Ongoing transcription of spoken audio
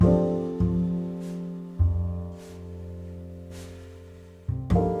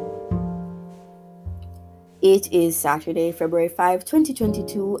It is Saturday, February 5,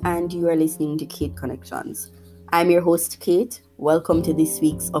 2022, and you are listening to Kate Connections. I'm your host, Kate. Welcome to this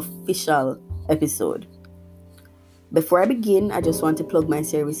week's official episode. Before I begin, I just want to plug my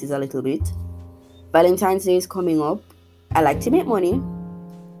services a little bit. Valentine's Day is coming up. I like to make money.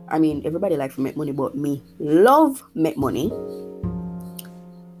 I mean, everybody likes to make money, but me love make money.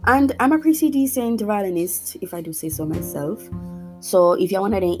 And I'm a pretty decent violinist, if I do say so myself. So if you're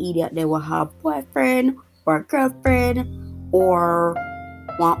one of them idiot that will have boyfriend or girlfriend or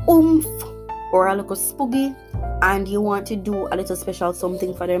one oomph or a little spooky and you want to do a little special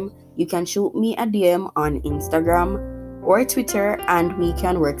something for them, you can shoot me a DM on Instagram or Twitter and we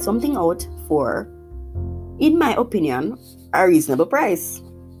can work something out for, in my opinion, a reasonable price.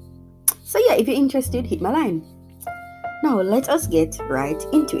 So yeah, if you're interested, hit my line. Now let us get right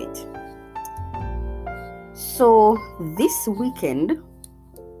into it. So this weekend,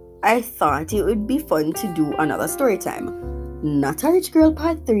 I thought it would be fun to do another story time. Not a rich girl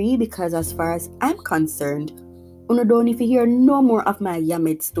part 3 because as far as I'm concerned, I don't need to hear no more of my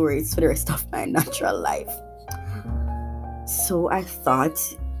Yamed stories for the rest of my natural life. So I thought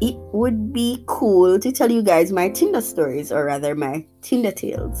it would be cool to tell you guys my Tinder stories, or rather my Tinder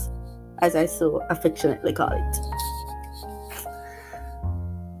Tales, as I so affectionately call it.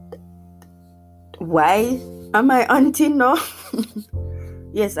 Why am I on Tinder?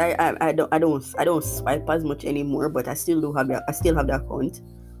 Yes, I don't swipe as much anymore, but I still have the account.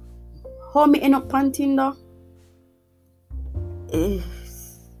 How me end up on Tinder? I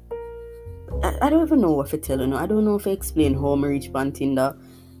don't even know what to tell you. I don't know if I explain how I reached on Tinder.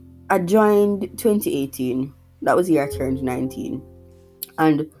 I joined 2018. That was the year I turned 19.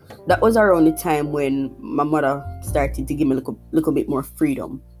 And that was around the time when my mother started to give me a little bit more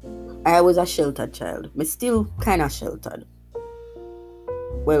freedom. I was a sheltered child. I'm still kind of sheltered.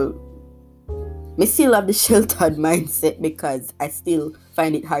 Well, I still have the sheltered mindset because I still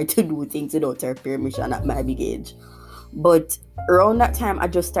find it hard to do things without her permission at my big age. But around that time, I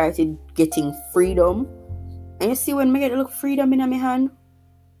just started getting freedom. And you see, when I get a little freedom in my hand,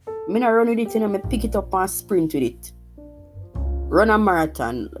 I not run with it and I pick it up and sprint with it. Run a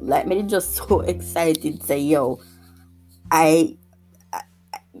marathon. Like, me just so excited. Say, yo, I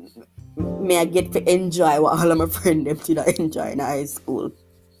get to enjoy what all of my friends them did enjoy in high school.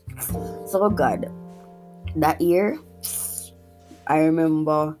 So God, that year, I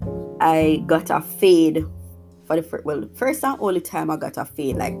remember I got a fade for the first and only time I got a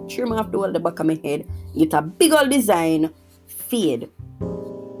fade. Like, trim off the whole the back of my head, get a big old design fade.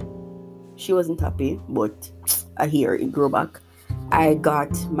 She wasn't happy, but I hear it grew back. I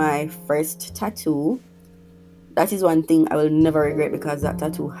got my first tattoo. That is one thing I will never regret because that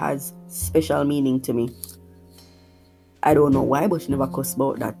tattoo has special meaning to me. I don't know why, but she never cussed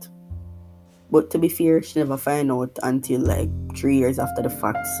about that. But to be fair, she never find out until like 3 years after the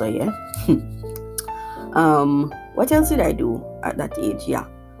fact. So yeah. What else did I do at that age? Yeah,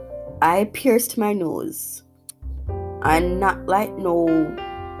 I pierced my nose, and not like no,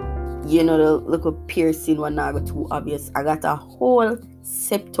 the little piercing one not too obvious. I got a whole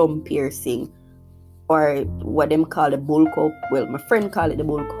septum piercing, or what them call the bulk up. Well, my friend called it the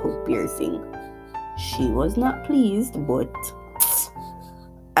bulk up piercing. She was not pleased, but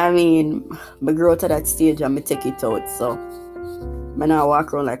I mean, I grew out of that stage and I take it out, so I not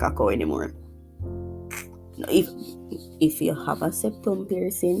walk around like a cow anymore. If you have a septum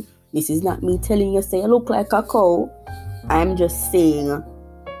piercing, this is not me telling you say you look like a cow. I'm just saying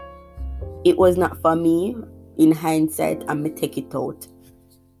it was not for me. In hindsight, I'm gonna take it out.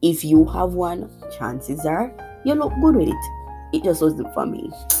 If you have one, chances are you look good with it. It just wasn't for me.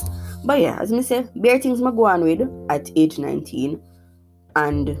 But yeah, as I say, bare things I go on with at age 19.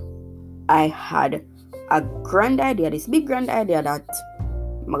 And I had a grand idea, this big grand idea that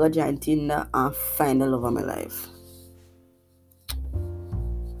I'm going to join Tinder and find the love of my life.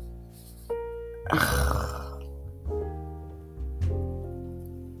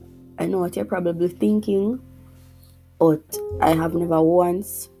 I know what you're probably thinking, but I have never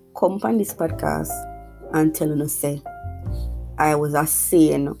once come on this podcast and tell you say I was a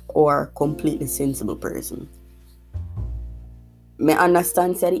sane or completely sensible person. I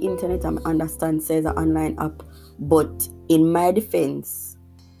understand say the internet and I understand say the online app, but in my defense,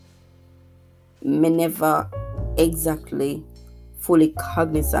 me never exactly fully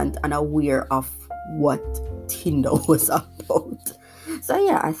cognizant and aware of what Tinder was about. So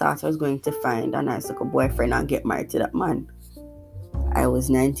yeah, I thought I was going to find a nice little boyfriend and get married to that man. I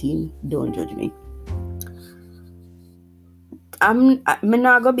was 19, don't judge me. I'm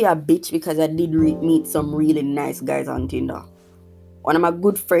not gonna be a bitch because I did meet some really nice guys on Tinder. One of my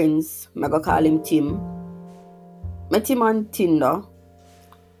good friends, I'm gonna call him Tim. met him on Tinder.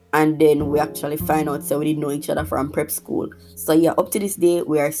 And then we actually find out so we didn't know each other from prep school. So yeah, up to this day,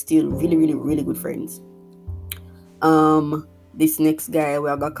 we are still really, really, really good friends. This next guy,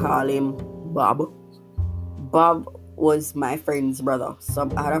 we're gonna call him Bob. Bob was my friend's brother. So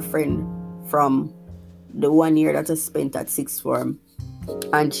I had a friend from the 1 year that I spent at sixth form.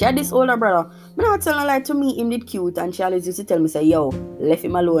 And she had this older brother. I'm not telling her like to me, him did cute. And she always used to tell me, say, yo, left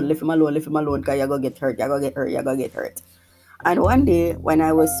him alone, because you're gonna get hurt, you're gonna get hurt. And one day, when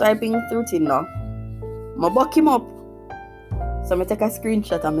I was swiping through Tinder, I buck him up. So I take a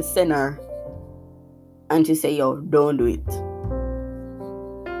screenshot and I send her. And she say, yo, don't do it.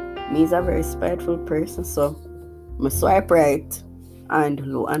 Me is a very spiteful person, so I swipe right. And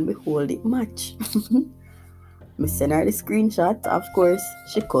lo and behold, it match. I send her the screenshot. Of course,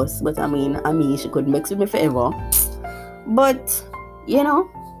 she cussed. But I mean, she could mix with me forever. But, you know,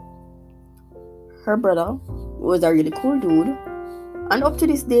 her brother was a really cool dude. And up to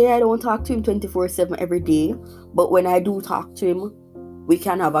this day, I don't talk to him 24/7 every day. But when I do talk to him, we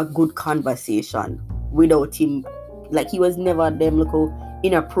can have a good conversation without him. Like, he was never them little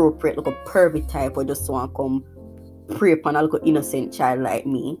inappropriate, little pervy type or just want to come prey upon a little innocent child like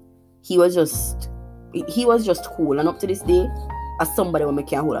me. He was just cool. And up to this day, as somebody when we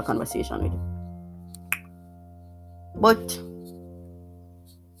can hold a conversation with him. But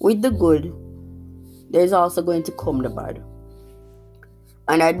with the good, there's also going to come the bad.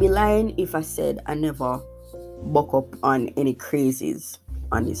 And I'd be lying if I said I never buck up on any crazies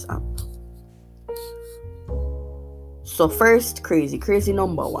on this app. So first, crazy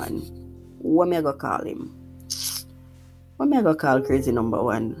number one. What am I gonna call him? What am I gonna call crazy number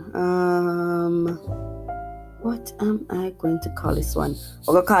one? What am I going to call this one?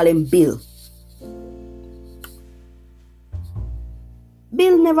 I'm gonna call him Bill.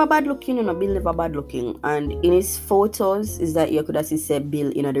 Bill never bad looking, Bill never bad looking. And in his photos is that you could actually say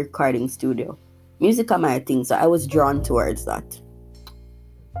Bill in a recording studio. Music are my thing, so I was drawn towards that.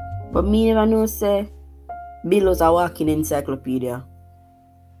 But me never know say Bill was a walking encyclopedia.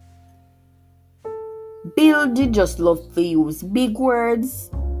 Bill did just love to use big words.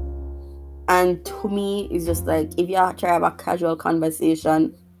 And to me, it's just like, if you try to have a casual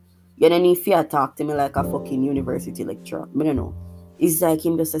conversation, you don't need to talk to me like a fucking university lecturer. I don't know. It's like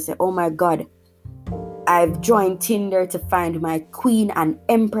him just to say, oh my God, I've joined Tinder to find my queen and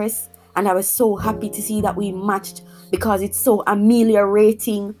empress. And I was so happy to see that we matched because it's so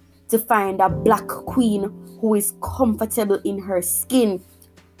ameliorating to find a black queen who is comfortable in her skin.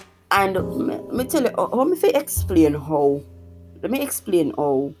 And let me tell you, let me explain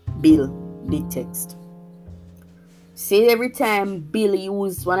how Bill did text. Say every time Bill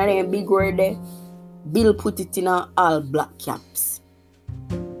used one of them big words there, Bill put it in all black caps.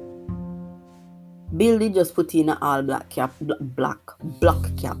 Bill did just put in all black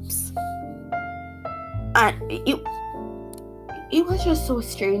caps. And it was just so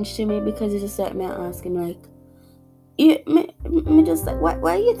strange to me because it's just like me asking like, me just like,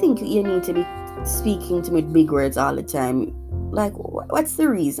 why do you think you need to be speaking to me with big words all the time? Like, what's the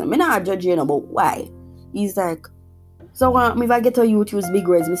reason? Me not judge you about why. He's like, so if I get a youth use big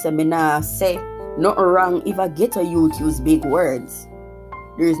words, me say me nah say nothing wrong if I get a youth use big words.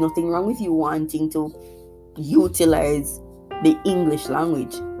 There is nothing wrong with you wanting to utilize the English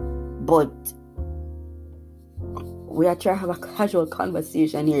language. But we are trying to have a casual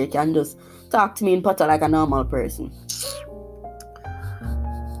conversation here. You can just talk to me in Potter like a normal person.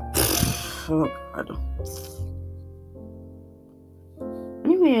 Oh God.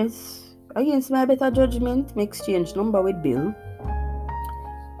 Anyways, against my better judgment, me exchange number with Bill.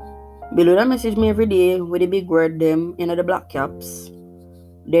 Bill would message me every day with the big word them in the black caps.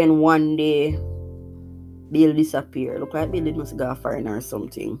 Then one day, Bill disappear. Look like Bill must go foreign or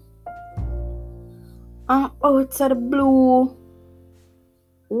something. Outside the blue,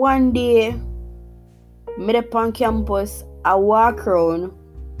 one day, me up on campus, I walk around.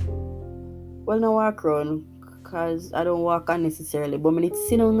 Well, not walk around, because I don't walk unnecessarily, but I need to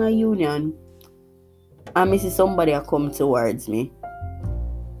sit down in a union, and I see somebody come towards me.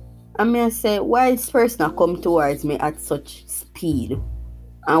 And I say, why this person come towards me at such speed?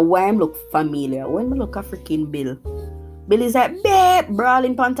 And why I look familiar? When I look at freaking Bill. Bill is like, babe,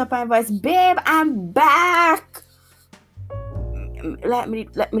 brawling panta pine voice, babe, I'm back. Let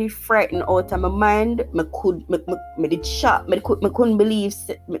me frighten out of my mind. Me did shock. Me couldn't believe.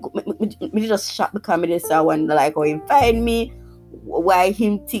 Me just shocked because me just saw one like how him find me. Why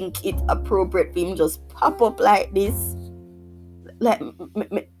him think it appropriate for him just pop up like this? Like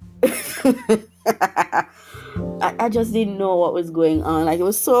I just didn't know what was going on. Like, it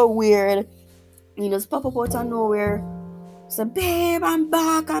was so weird. He just pop up out of nowhere. Say, babe, I'm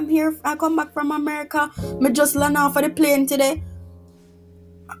back. I'm here. I come back from America. Me just land off of the plane today.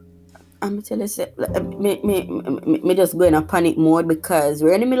 I'm tell you, say, me just go in a panic mode because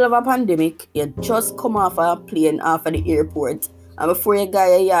we're in the middle of a pandemic. You just come off a plane off of the airport, and before you go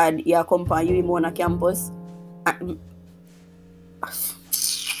your yard, you accompany you on a campus.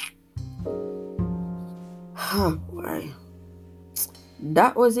 Why?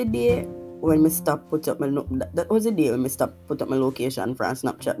 That was the day when me stop put up my that was the day when me stop put up my location for a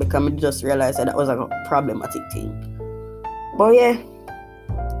Snapchat because I just realized that was a problematic thing. But yeah.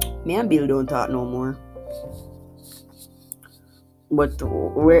 Me and Bill don't talk no more. But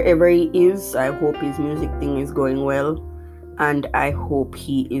wherever he is, I hope his music thing is going well. And I hope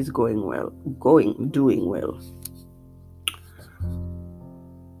he is doing well.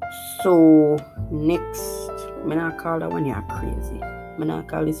 So, next, I'm not call that one here crazy. I'm not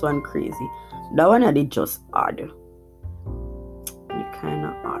call this one crazy. That one I did just odd. It kind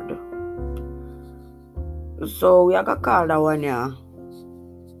of odd. So, we are going to call that one here.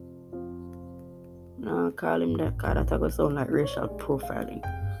 No, call him that because that's going to sound like racial profiling.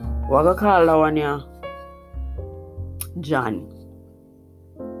 We're going to call that one here John.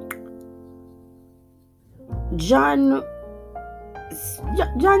 John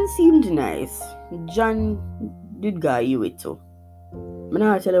seemed nice. John did go to UA too. I'm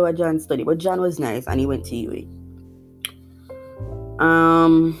not tell you what John studied, but John was nice and he went to UA.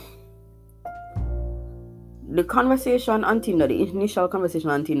 The conversation on Tinder, the initial conversation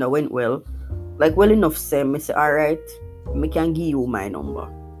on Tinder went well. Like well enough say, me say, alright, me can give you my number.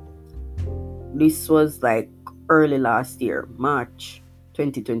 This was like early last year, March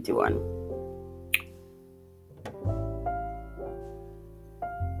 2021.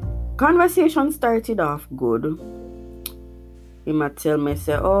 Conversation started off good. He might tell me,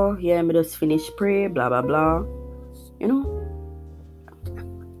 say, oh yeah, me just finished pray, blah blah blah. You know,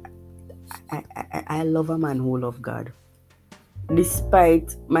 I love a man who loves God.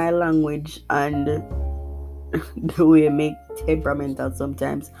 Despite my language and the way I make temperamental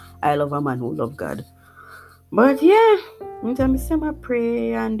sometimes, I love a man who loves God. But yeah, I say I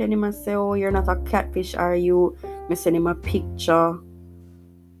pray and then he must say, oh, you're not a catfish, are you? I send him a picture.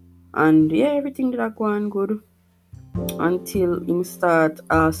 And yeah, everything did go on good. Until him start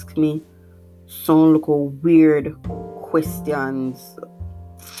ask me some little weird questions.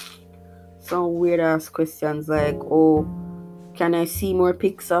 Some weird ass questions like, oh, can I see more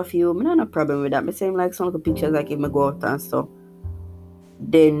pics of you? I don't have no problem with that. I say him like some little pictures like if I go out and stuff.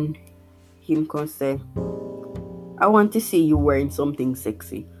 Then him can say, I want to see you wearing something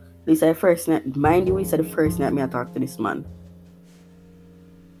sexy. This is the first night. Mind you, it's the first night I talk to this man.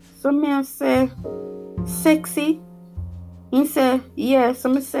 So I say, sexy? He say, yeah.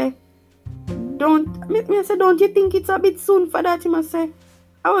 So I say, don't you think it's a bit soon for that? He say,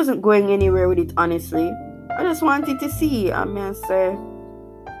 I wasn't going anywhere with it, honestly. I just wanted to see. I say,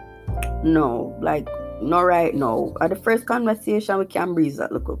 no, like, not right now. At the first conversation, we can breeze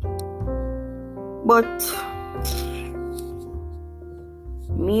that look up. But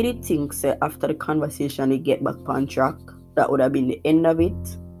me did think, say, after the conversation, we get back on track. That would have been the end of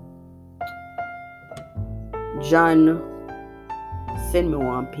it. John send me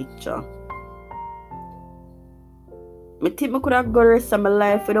one picture. I think I could have got the rest of my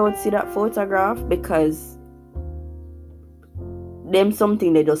life without see that photograph because them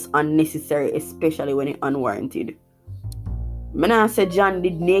something they just unnecessary, especially when it unwarranted. I not say John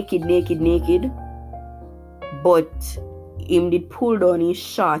did naked, but him did pull down his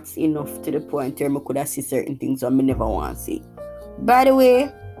shorts enough to the point where I could have see certain things that I never want to see. By the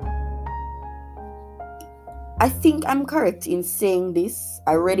way, I think I'm correct in saying this.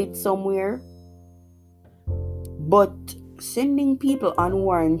 I read it somewhere. But sending people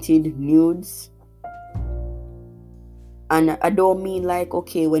unwarranted nudes, and I don't mean like,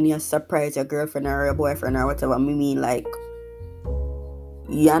 okay, when you surprise your girlfriend or your boyfriend or whatever, I mean like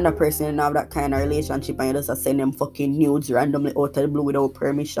you and the person have that kind of relationship and you just send them fucking nudes randomly out of the blue without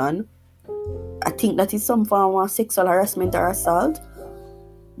permission. I think that is some form of sexual harassment or assault.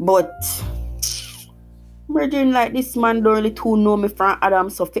 But imagine like this man don't really too know me from Adam,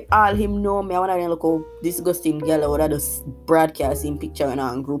 so for all him know me, I want to look how disgusting girl or just broadcasting picture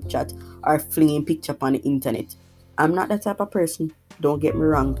on group chat or flinging picture on the internet. I'm not that type of person. Don't get me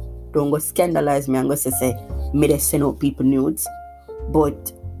wrong. Don't go scandalize me and go say me they send out people nudes.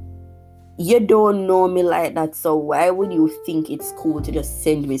 But you don't know me like that, so why would you think it's cool to just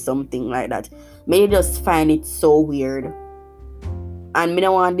send me something like that? Me just find it so weird. And me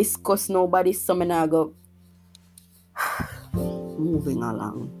don't want to discuss nobody, so me not go moving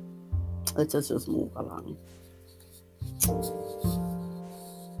along. Let us just move along.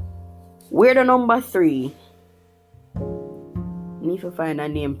 Weirdo number 3. Need to find a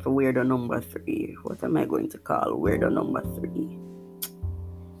name for weirdo number 3. What am I going to call weirdo number 3?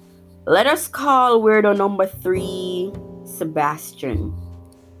 Let us call weirdo number 3 Sebastian.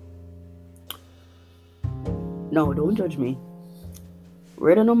 No, don't judge me.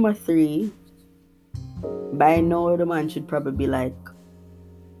 Weirdo number 3. By now, the man should probably be like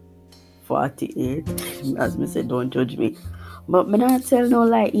 48. As me said, don't judge me. But me not tell no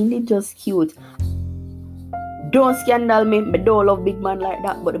lie, he just cute. Don't scandal me. I don't love big man like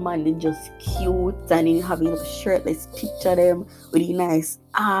that, but the man is just cute, and he having a shirtless picture of them with the nice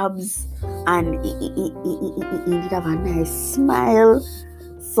abs, and he did have a nice smile.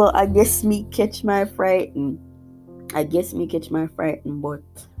 So I guess me catch my frighten. But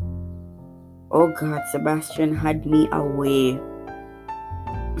oh God, Sebastian had me away.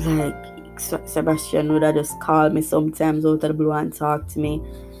 Like, Sebastian would have just called me sometimes out of the blue and talk to me.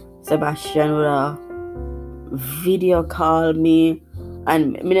 Sebastian would have video call me,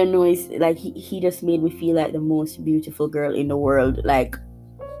 and I don't know, it's like he just made me feel like the most beautiful girl in the world. Like,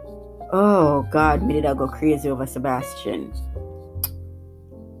 oh God, me did I go crazy over Sebastian.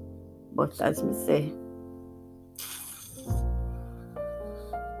 But as me say,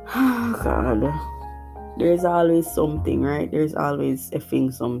 oh God, there's always something, right? There's always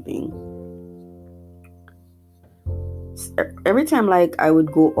effing something. Every time like I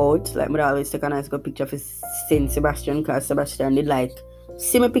would go out, like I'd always take a nice good picture of Saint Sebastian, because Sebastian did like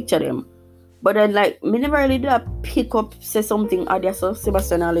see me picture them. But then like me never really did pick up say something odd. So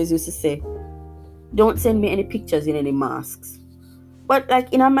Sebastian always used to say, don't send me any pictures in any masks. But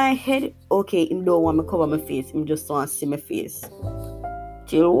like in my head, okay, him don't want me cover my face, him just want to see my face.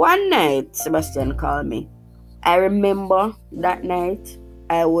 Till one night Sebastian called me. I remember that night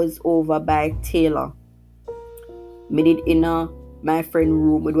I was over by Taylor. Me did in my friend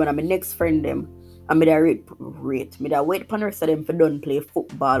room with one of my next friend them, and me da wait upon the rest of them for done play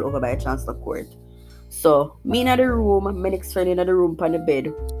football over by Chancellor Court. So me in the room, my next friend in the room on the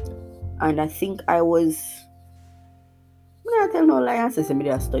bed, and I think I was, I'm not tell no lie, I say me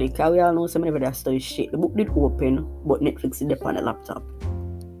da study, because we all know some never study shit. The book did open, but Netflix is there on the laptop.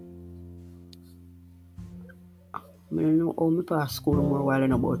 I don't know how me pass school more while I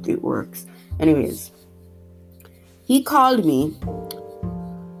know about it works. Anyways, he called me,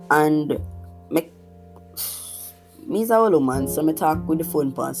 and me's a old man, so I talk with the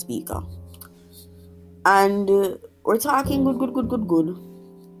phone on speaker. And we're talking good.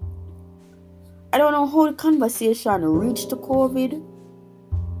 I don't know how the conversation reached to COVID,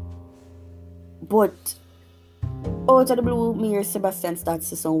 but out of the blue, me or Sebastian starts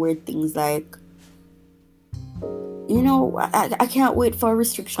to say some weird things like, you know, I can't wait for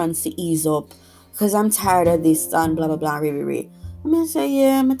restrictions to ease up, because I'm tired of this and blah blah blah. I'm gonna say,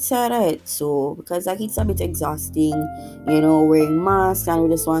 yeah, I'm tired of it. So because like it's a bit exhausting, you know, wearing masks, and we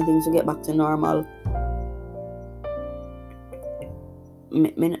just want things to get back to normal.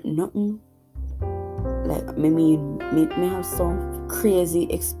 Nothing. Like me have some crazy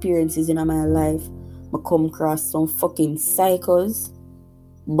experiences in my life. I come across some fucking psychos,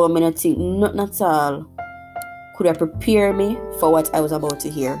 but me not think nothing at all could have prepared me for what I was about to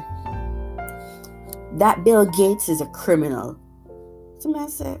hear. That Bill Gates is a criminal. So I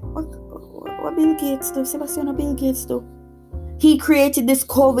say, what Bill Gates do? Sebastian, what Bill Gates do? He created this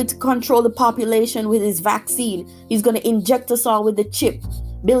COVID to control the population with his vaccine. He's going to inject us all with the chip.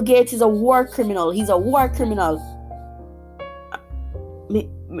 Bill Gates is a war criminal. He's a war criminal. Me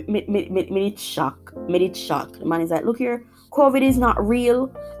shock. The man is like, look here, COVID is not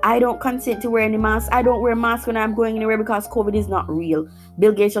real. I don't consent to wear any mask. I don't wear masks when I'm going anywhere because COVID is not real.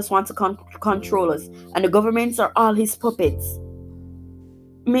 Bill Gates just wants to control us. And the governments are all his puppets.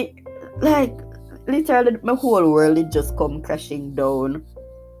 Literally, my whole world it just come crashing down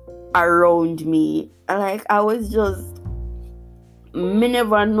around me. Like, I was just, me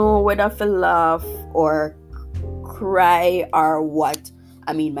never know whether to laugh or cry or what.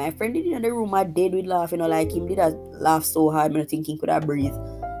 I mean, my friend did in the room, I did with laugh, you know, like him did a laugh so hard, I think he could have breathed.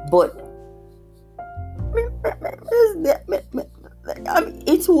 But I mean,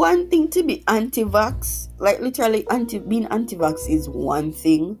 it's one thing to be anti-vax, like literally being anti-vax is one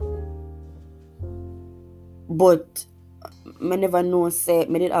thing. But I never know, say, I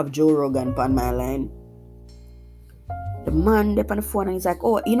did have Joe Rogan on my line. The man up on the phone and he's like,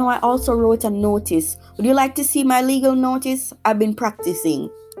 oh, you know, I also wrote a notice. Would you like to see my legal notice? I've been practicing.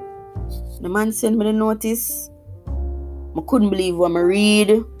 The man sent me the notice. I couldn't believe what I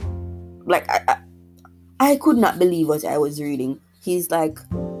read. Like, I could not believe what I was reading. He's like,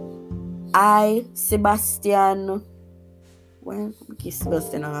 I, Sebastian, well,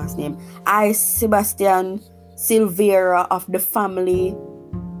 Sebastian last name. I, Sebastian Silvera of the family,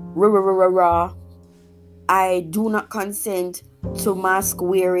 I do not consent to mask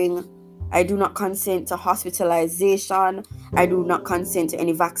wearing. I do not consent to hospitalization. I do not consent to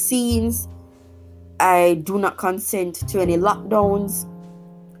any vaccines. I do not consent to any lockdowns.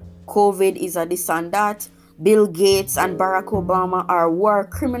 COVID is a this and that. Bill Gates and Barack Obama are war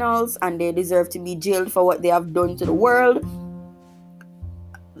criminals and they deserve to be jailed for what they have done to the world.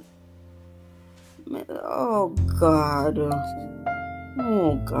 Oh God.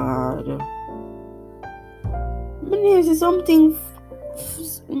 Oh God. This is something.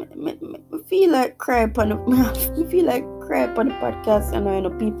 I feel like cry on the podcast, and I know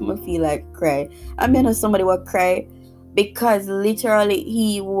people feel like cry. I mean, somebody will cry because literally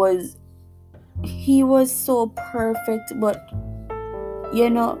he was so perfect, but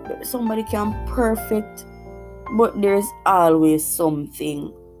somebody can perfect, but there's always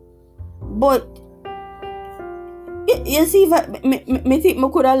something. But you see, if I think I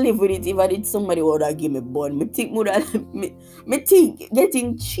could have lived with it if I did somebody would have give me bun. I think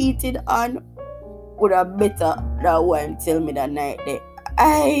getting cheated on would have better than one tell me that night there.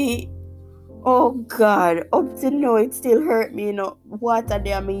 Oh God, up to now it still hurt me, water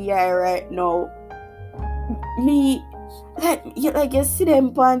there in my eye right now. Me, like you see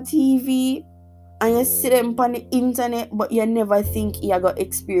them on TV and you see them on the internet, but you never think you're going to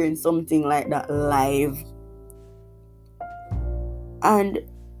experience something like that live. And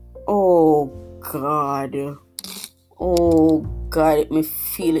oh God, let me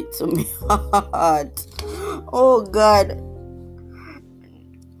feel it to my heart. Oh God,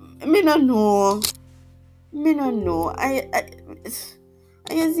 me no know. I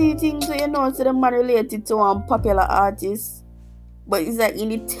see things so so the man related to one popular artist, but it's like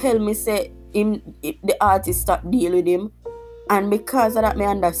he tell me say the artist stop dealing with him, and because of that me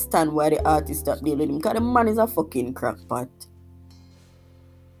understand why the artist stop dealing with him, because the man is a fucking crackpot.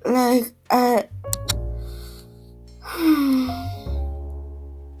 Like I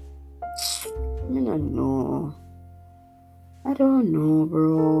don't know. I don't know,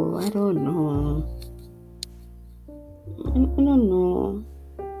 bro. I don't know.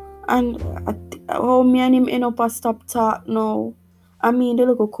 And how me and him end up a stop talk now. I mean, the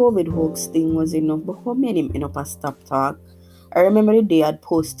little COVID hoax thing was enough, but how me and him end up a stop talk? I remember the day I'd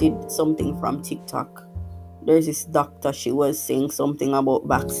posted something from TikTok. There's this doctor, she was saying something about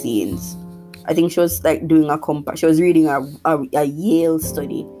vaccines. I think she was like doing she was reading a Yale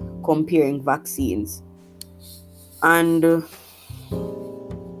study comparing vaccines. And the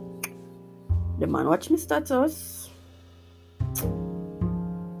man watched my status.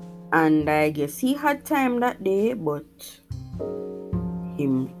 And I guess he had time that day, but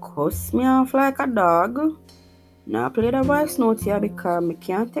him cussed me off like a dog. Now I played a voice note here because I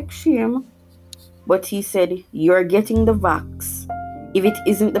can't take shame. But he said, "You're getting the vax. If it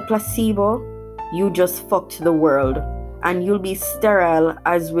isn't the placebo, you just fucked the world. And you'll be sterile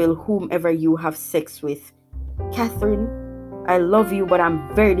as will whomever you have sex with. Catherine, I love you, but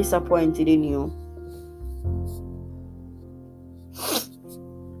I'm very disappointed in you."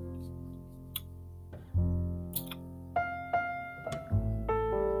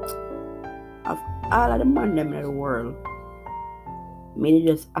 Of all of the men in the world, me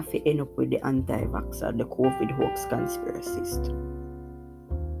just have to end up with the anti-vaxxer, the COVID hoax conspiracist.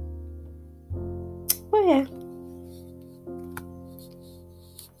 But yeah,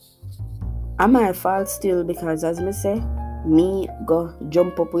 am my fault still because as me say, me go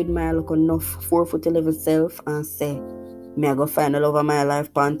jump up with my look enough 4'11" self and say, me I go find the love of my life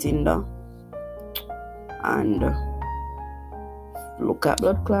on Tinder and look at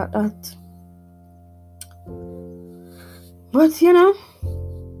blood clot that. But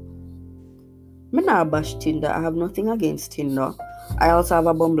me not bash Tinder. I have nothing against Tinder. I also have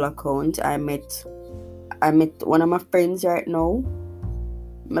a Bumble account. I met one of my friends right now.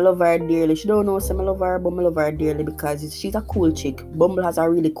 I love her dearly. She don't know so I love her, but I love her dearly because she's a cool chick. Bumble has a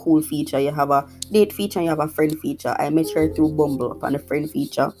really cool feature. You have a date feature and you have a friend feature. I met her through Bumble upon the friend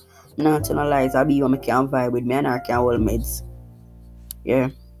feature. Not to lies, I be you, I can vibe with me and I can hold meds.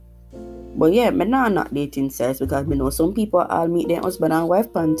 Yeah. But yeah, me not dating sites because me know some people all meet their husband and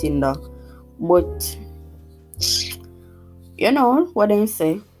wife on Tinder. But you know what they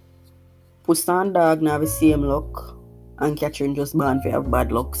say? Puss and dog now have the same luck. And Catherine just born for have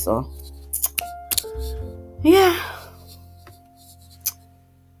bad luck, so yeah.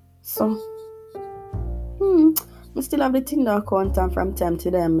 So I still have the Tinder account and from time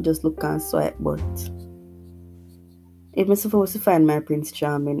to time I just look and swipe, but If I'm supposed to find my Prince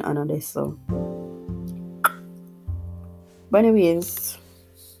Charming and all this, so. But anyways,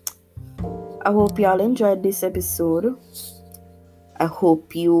 I hope y'all enjoyed this episode. I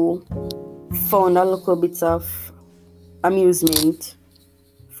hope you found a little bit of amusement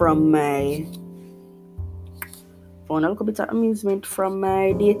from my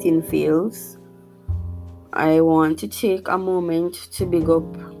dating fails. I want to take a moment to big up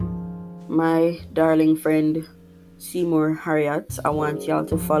my darling friend Seymour Harriott. I want y'all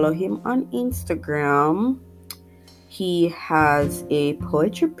to follow him on Instagram. He has a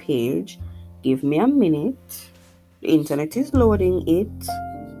poetry page. Give me a minute. The internet is loading it.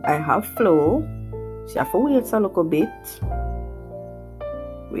 I have flow. So I have to wait a little bit.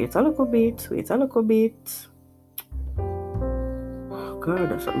 Oh God,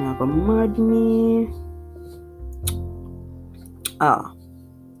 that's something have mad me.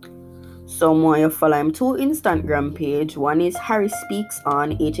 So more you follow him two Instagram page. One is Harry Speaks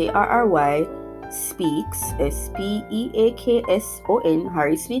on HARRY Speaks SPEAKSON.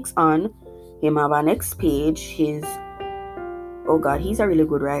 Harry Speaks on. Him have a next page. He's a really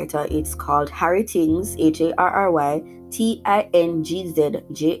good writer. It's called Harry Things,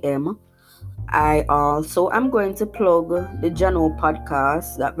 HARRYTINGZJM. I also am going to plug the Jano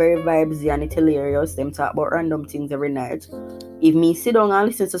podcast, that very vibesy and it's hilarious. Them talk about random things every night. If me sit down and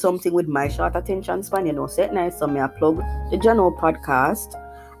listen to something with my short attention span, set nice, so me I plug the Jano podcast.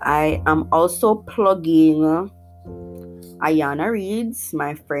 I am also plugging Ayana Reads.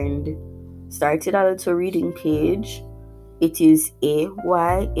 My friend started a little reading page. It is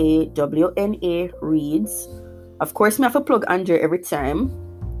AYAWNA Reads. Of course, me have to plug Andre every time.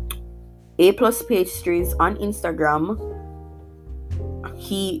 A+ Pastries on Instagram.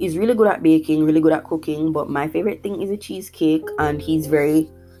 He is really good at baking, really good at cooking, but my favorite thing is a cheesecake, and he's very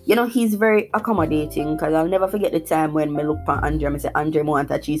accommodating, because I'll never forget the time when me look at Andre and I say, Andre, I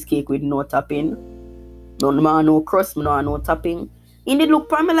want a cheesecake with no topping. No crust, no topping. He did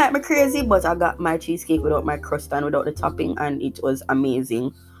look at me like me crazy, but I got my cheesecake without my crust and without the topping, and it was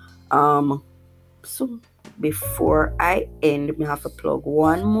amazing. So before I end, me have to plug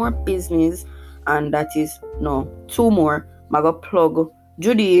one more business, and that is two more. I go plug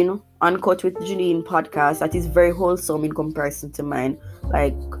Judine, Uncut with Judine podcast. That is very wholesome in comparison to mine.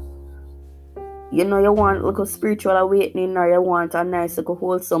 Like, you want like a spiritual awakening, or you want a nice, like a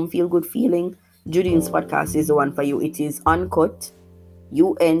wholesome, feel good feeling. Judine's podcast is the one for you. It is Uncut,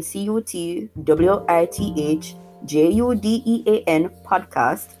 UNCUTWITHJUDEAN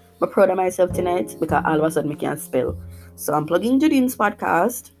podcast. I'm proud of myself tonight because all of a sudden I can't spell. So I'm plugging Judine's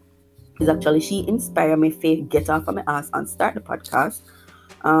podcast. It's actually she inspired me to get off of my ass and start the podcast.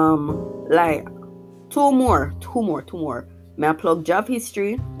 Like two more. May I plug Job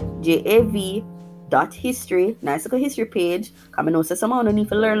History, JAV.history, nice little history page. I know someone need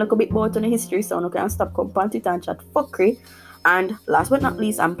to learn a little bit about on the history, so I can stop coming and chat fuckery. And last but not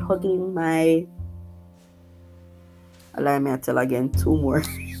least, I'm plugging my... Allow me to tell again, two more.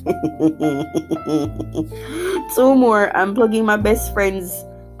 I'm plugging my best friend's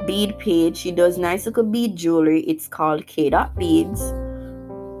bead page. She does nice little bead jewelry. It's called K.Beads.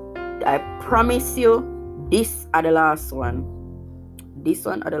 I promise you, this are the last one.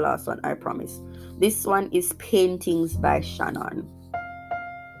 I promise. This one is Paintings by Shannon.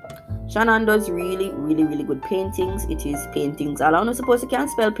 Shannon does really, really, really good paintings. It is paintings. All I'm not supposed to can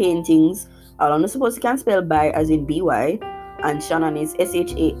spell paintings. All I'm not supposed to can spell by as in BY. And Shannon is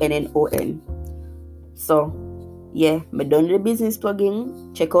SHANNON. So, yeah, me done the business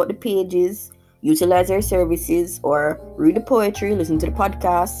plugging. Check out the pages. Utilize their services, or read the poetry, listen to the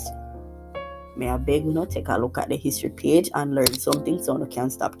podcast. May I beg you take a look at the history page and learn something, so you can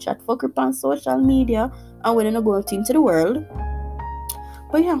stop chat fucker on social media and when you go out into the world.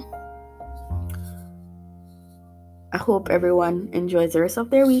 But yeah, I hope everyone enjoys the rest of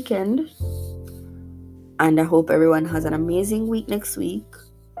their weekend, and I hope everyone has an amazing week next week.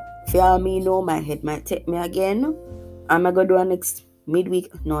 For me, my head might take me again. I'm gonna do a next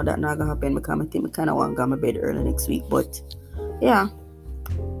midweek. No, that's not gonna happen because I think I kind of want to go to my bed early next week. But yeah,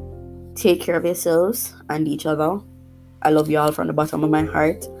 take care of yourselves and each other. I love you all from the bottom of my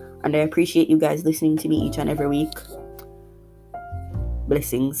heart, and I appreciate you guys listening to me each and every week.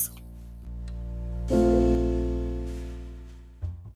 Blessings.